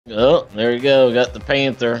Oh, there you go. Got the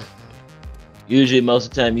panther. Usually, most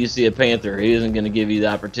of the time you see a panther, he isn't going to give you the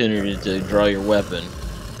opportunity to draw your weapon.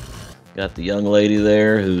 Got the young lady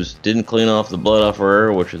there who didn't clean off the blood off her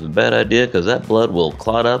arrow, which is a bad idea because that blood will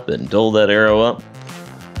clot up and dull that arrow up.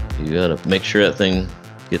 You got to make sure that thing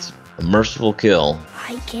gets a merciful kill.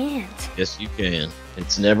 I can't. Yes, you can.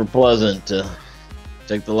 It's never pleasant to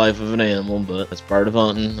take the life of an animal, but that's part of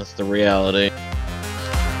hunting. That's the reality.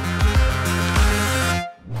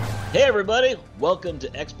 Hey everybody, welcome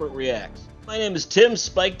to Expert Reacts. My name is Tim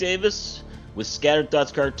Spike Davis with Scattered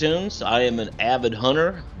Thoughts Cartoons. I am an avid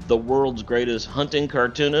hunter, the world's greatest hunting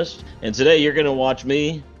cartoonist, and today you're going to watch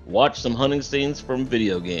me watch some hunting scenes from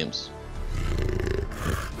video games.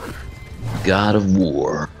 God of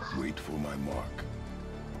War. Wait for my mark.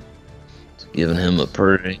 It's giving him a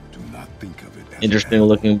pretty Do not think of it as interesting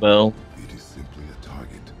looking bow. It is simply a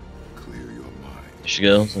target. Clear your mind. Here she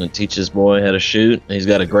goes. I'm going to teach this boy how to shoot. He's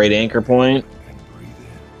got a great anchor point. And breathe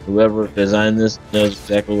in. Whoever designed this knows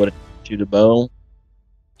exactly what to shoot a bow.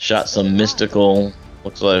 Shot some mystical,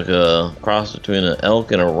 looks like a cross between an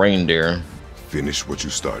elk and a reindeer. Finish what you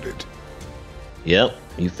started. Yep,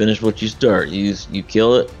 you finish what you start. You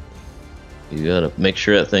kill it. You gotta make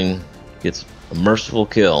sure that thing gets a merciful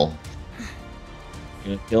kill.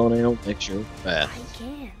 You're gonna kill an animal, make sure it's fast. I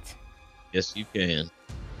can't. Yes, you can.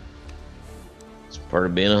 It's part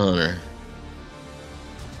of being a hunter.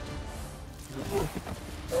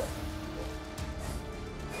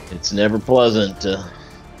 It's never pleasant to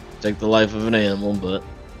take the life of an animal, but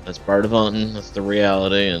that's part of hunting. That's the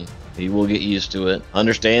reality, and he will get used to it.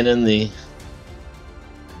 Understanding the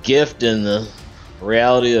gift and the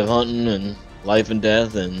reality of hunting and life and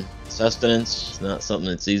death and sustenance. It's not something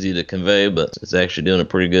that's easy to convey, but it's actually doing a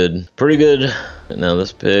pretty good. And now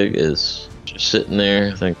this pig is just sitting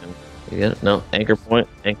there thinking, you got it? No, anchor point.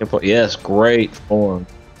 Yes, great form.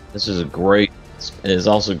 This is a great, and it's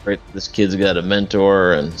also great that this kid's got a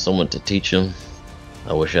mentor and someone to teach him.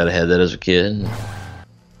 I wish I'd had that as a kid.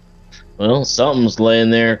 Well, something's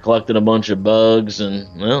laying there collecting a bunch of bugs, and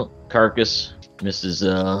well, carcass.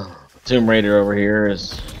 Mrs. Tomb Raider over here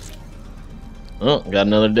is, oh, got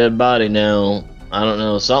another dead body now. I don't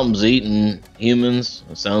know, something's eating humans.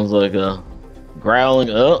 It sounds like a growling.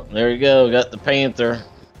 Oh, there you go, got the panther.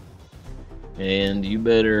 And you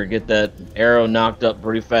better get that arrow knocked up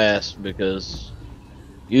pretty fast, because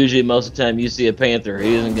usually most of the time you see a panther,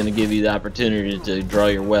 he isn't going to give you the opportunity to draw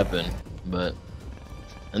your weapon. But,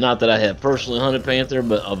 and not that I have personally hunted panther,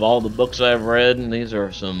 but of all the books I've read, these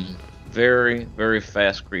are some very, very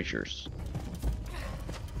fast creatures.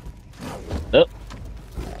 Oh.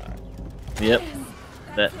 Yep.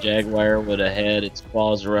 That jaguar would have had its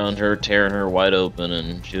claws around her, tearing her wide open,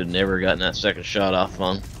 and she would have never gotten that second shot off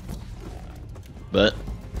on. But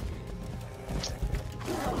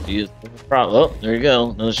she is the problem. Oh, there you go.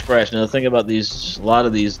 Another scratch. Now the thing about these, a lot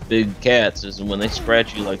of these big cats is when they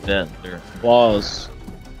scratch you like that, their claws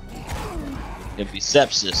can be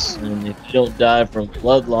sepsis, and if you don't die from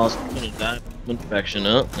blood loss, you're gonna die from infection.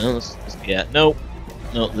 Oh, no, this cat. Nope.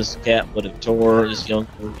 Nope, this cat would have tore this young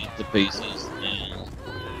bird to pieces. And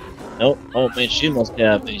nope. Oh man, she must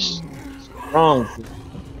have a strong.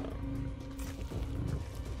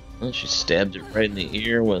 Well, she stabbed it right in the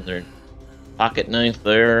ear with her pocket knife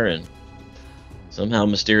there, and somehow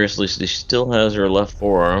mysteriously she still has her left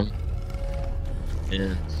forearm.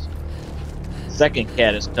 And the second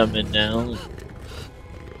cat has come in now.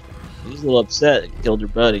 He's a little upset. It killed her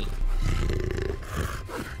buddy.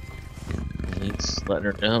 He's letting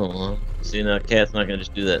her know. Huh? See, now, cat's not gonna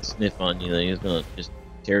just do that sniff on you. He's gonna just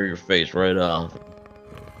tear your face right off.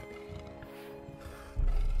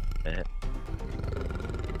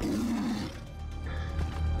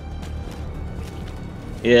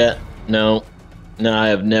 Yeah, no, I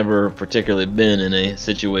have never particularly been in a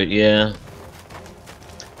situation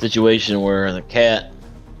where the cat,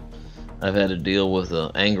 I've had to deal with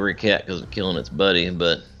an angry cat because of killing its buddy,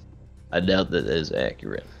 but I doubt that is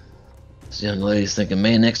accurate. This young lady's thinking,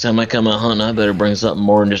 man, next time I come out hunting, I better bring something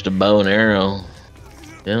more than just a bow and arrow.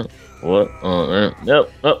 Yeah, what?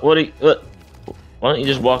 Nope. Oh, what? Why don't you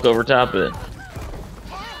just walk over top of it?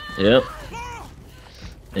 Yep.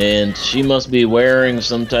 And she must be wearing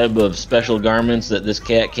some type of special garments that this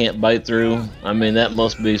cat can't bite through. I mean, that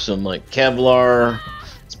must be some like Kevlar,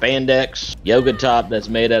 spandex, yoga top that's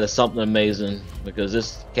made out of something amazing, because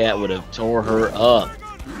this cat would have tore her up.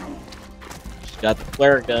 She's got the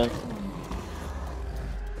flare gun.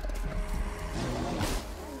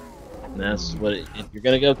 And that's what if you're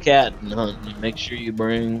gonna go cat and hunt, you make sure you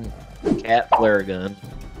bring a cat flare gun.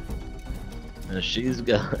 And she's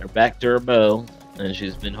got her back to her bow. and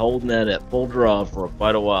she's been holding that at full draw for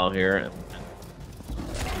quite a while here.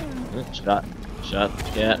 Shot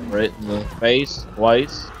the cat right in the face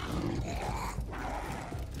twice.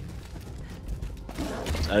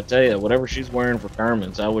 I tell you, whatever she's wearing for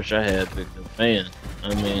garments, I wish I had, because man,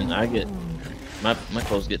 I mean, I get my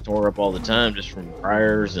clothes get tore up all the time just from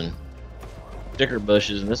briars and sticker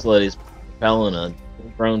bushes, and this lady's propelling a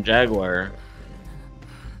full-grown jaguar.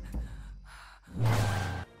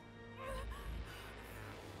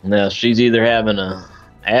 Now she's either having a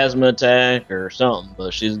asthma attack or something,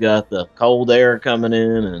 but she's got the cold air coming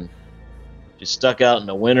in, and she's stuck out in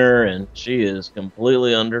the winter, and she is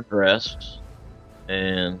completely underdressed,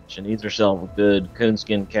 and she needs herself a good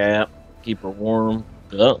coonskin cap, keep her warm.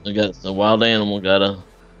 Oh, we got the wild animal,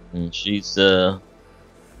 and she's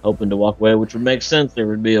hoping to walk away, which would make sense. There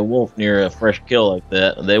would be a wolf near a fresh kill like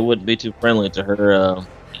that. They wouldn't be too friendly to her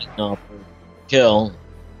eating off her kill.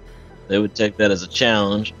 They would take that as a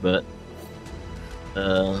challenge, but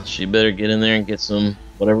she better get in there and get some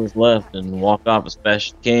whatever's left and walk off as fast as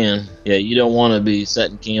she can. Yeah, you don't want to be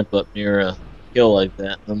setting camp up near a kill like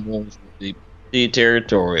that. The wolves would be pretty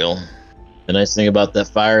territorial. The nice thing about that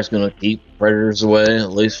fire is going to keep predators away,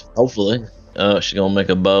 at least hopefully. Oh, she's going to make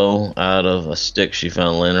a bow out of a stick she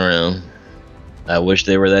found laying around. I wish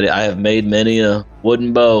they were that. I have made many a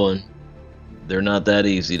wooden bow, and they're not that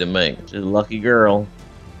easy to make. She's a lucky girl.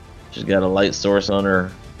 She's got a light source on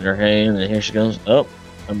her in her hand, and here she goes. Oh,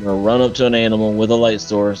 I'm going to run up to an animal with a light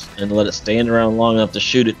source and let it stand around long enough to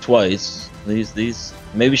shoot it twice.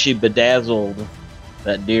 Maybe she bedazzled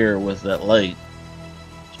that deer with that light.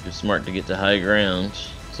 She was smart to get to high ground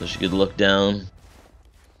so she could look down.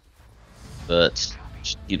 But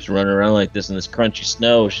she keeps running around like this in this crunchy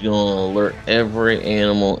snow. She's going to alert every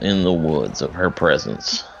animal in the woods of her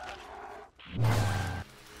presence.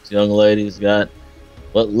 This young lady's got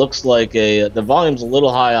what looks like the volume's a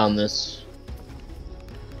little high on this.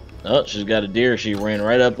 Oh, she's got a deer she ran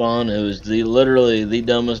right up on. It was literally the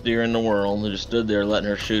dumbest deer in the world. They just stood there letting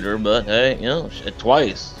her shoot her, but hey, you know,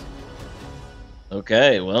 twice.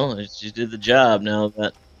 Okay, well, she did the job. Now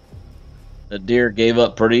that the deer gave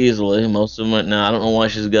up pretty easily. Most of them went. Now I don't know why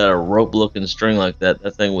she's got a rope-looking string like that.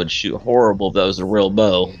 That thing would shoot horrible if that was a real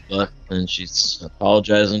bow. And she's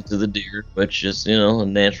apologizing to the deer, which is, you know, a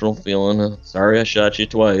natural feeling. Sorry, I shot you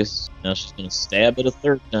twice. Now she's gonna stab it a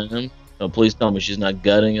third time. Oh, please tell me she's not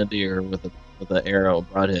gutting a deer with an arrow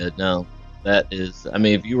broadhead. No, that is. I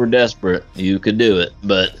mean, if you were desperate, you could do it,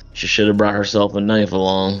 but she should have brought herself a knife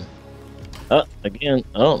along. Oh, again.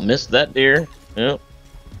 Oh, missed that deer. Yep.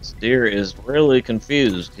 This deer is really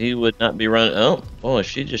confused. He would not be running. Oh, boy,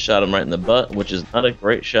 she just shot him right in the butt, which is not a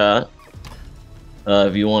great shot.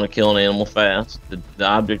 If you want to kill an animal fast, the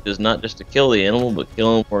object is not just to kill the animal, but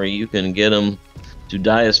kill him where you can get him to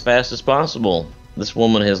die as fast as possible. This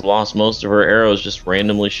woman has lost most of her arrows just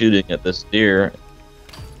randomly shooting at this deer.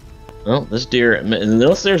 Well, this deer,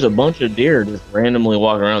 unless there's a bunch of deer just randomly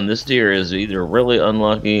walking around, this deer is either really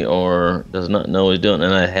unlucky or does not know what he's doing.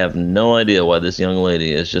 And I have no idea why this young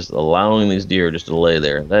lady is just allowing these deer just to lay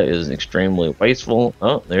there. That is extremely wasteful.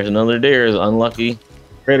 Oh, there's another deer. Is unlucky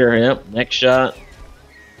critter. Yep, next shot.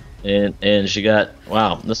 And she got,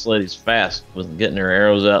 wow, this lady's fast with getting her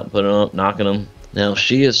arrows out, putting them up, knocking them. Now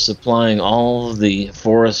she is supplying all of the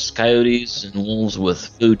forest coyotes and wolves with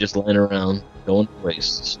food just laying around, going to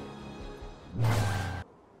waste.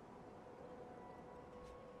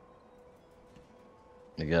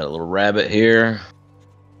 We got a little rabbit here.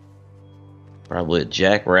 Probably a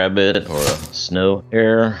jackrabbit or a snow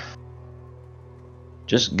hare.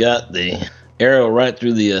 Just got the arrow right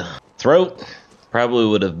through the throat. Probably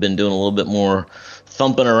would have been doing a little bit more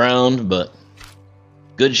thumping around, but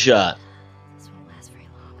good shot. This won't last very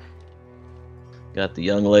long. Got the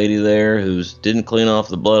young lady there who didn't clean off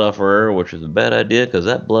the blood off her arrow, which is a bad idea because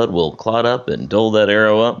that blood will clot up and dull that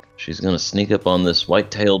arrow up. She's going to sneak up on this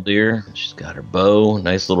white-tailed deer. She's got her bow,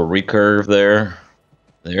 nice little recurve there.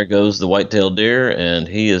 There goes the white-tailed deer, and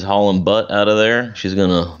he is hauling butt out of there. She's going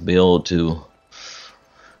to be able to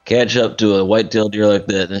catch up to a white-tailed deer like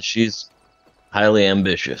that, and she's highly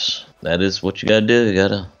ambitious. That is what you got to do. You got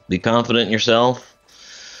to be confident in yourself.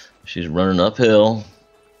 She's running uphill.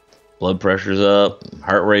 Blood pressure's up,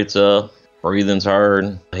 heart rate's up, breathing's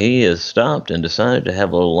hard. He has stopped and decided to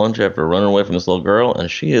have a little lunch after running away from this little girl, and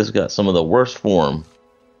she has got some of the worst form.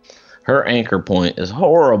 Her anchor point is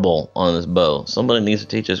horrible on this bow. Somebody needs to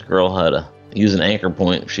teach this girl how to use an anchor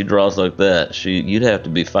point. If she draws like that, you'd have to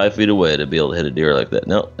be 5 feet away to be able to hit a deer like that.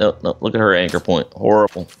 No, no, no. Look at her anchor point.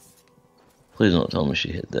 Horrible. Please don't tell me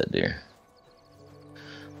she hit that deer.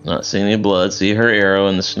 Not seeing any blood. See her arrow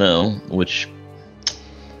in the snow, which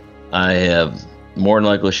I have More than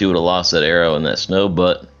likely she would have lost that arrow in that snow,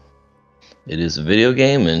 but it is a video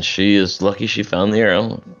game, and she is lucky she found the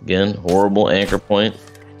arrow. Again, horrible anchor point.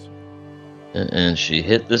 And she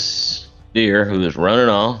hit this deer who was running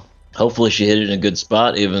off. Hopefully she hit it in a good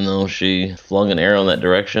spot, even though she flung an arrow in that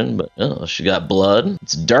direction. But oh, she got blood.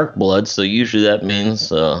 It's dark blood, so usually that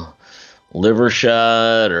means liver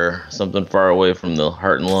shot or something far away from the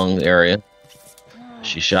heart and lung area.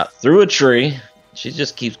 She shot through a tree. She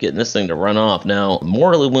just keeps getting this thing to run off. Now,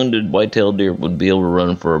 mortally wounded white-tailed deer would be able to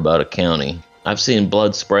run for about a county. I've seen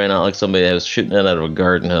blood spraying out like somebody was shooting it out of a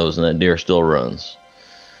garden hose, and that deer still runs.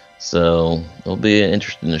 So it'll be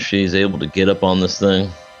interesting if she's able to get up on this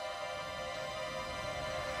thing.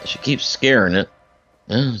 She keeps scaring it.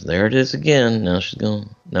 Yeah, there it is again. Now she's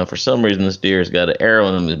going. Now for some reason this deer's got an arrow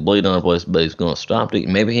in him. He's bleeding on a place, but he's going to stop to eat.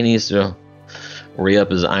 Maybe he needs to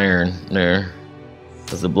re-up his iron there.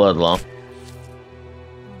 That's the blood loss.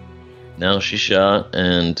 Now she shot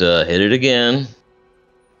and hit it again.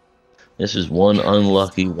 This is one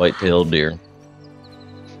unlucky white-tailed deer.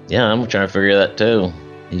 Yeah, I'm trying to figure that too.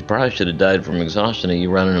 He probably should have died from exhaustion of you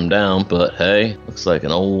running him down, but hey, looks like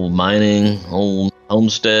an old mining, old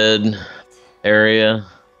homestead area.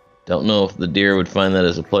 Don't know if the deer would find that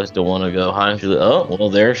as a place to want to go high. Oh, well,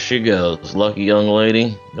 there she goes. Lucky young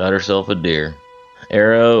lady got herself a deer.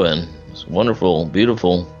 Arrow, and this wonderful,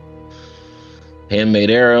 beautiful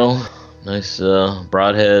handmade arrow. Nice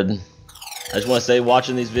broadhead. I just want to say,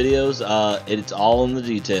 watching these videos, it's all in the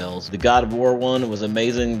details. The God of War one was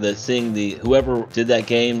amazing. Seeing whoever did that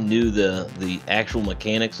game knew the actual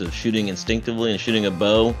mechanics of shooting instinctively and shooting a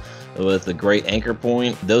bow with a great anchor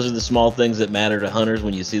point. Those are the small things that matter to hunters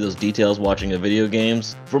when you see those details watching a video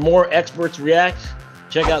games. For more experts react,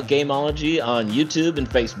 check out Gameology on YouTube and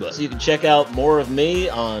Facebook. So you can check out more of me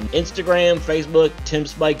on Instagram, Facebook, Tim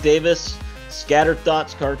Spike Davis, Scattered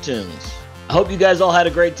Thoughts Cartoons. I hope you guys all had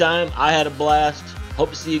a great time. I had a blast. Hope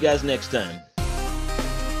to see you guys next time.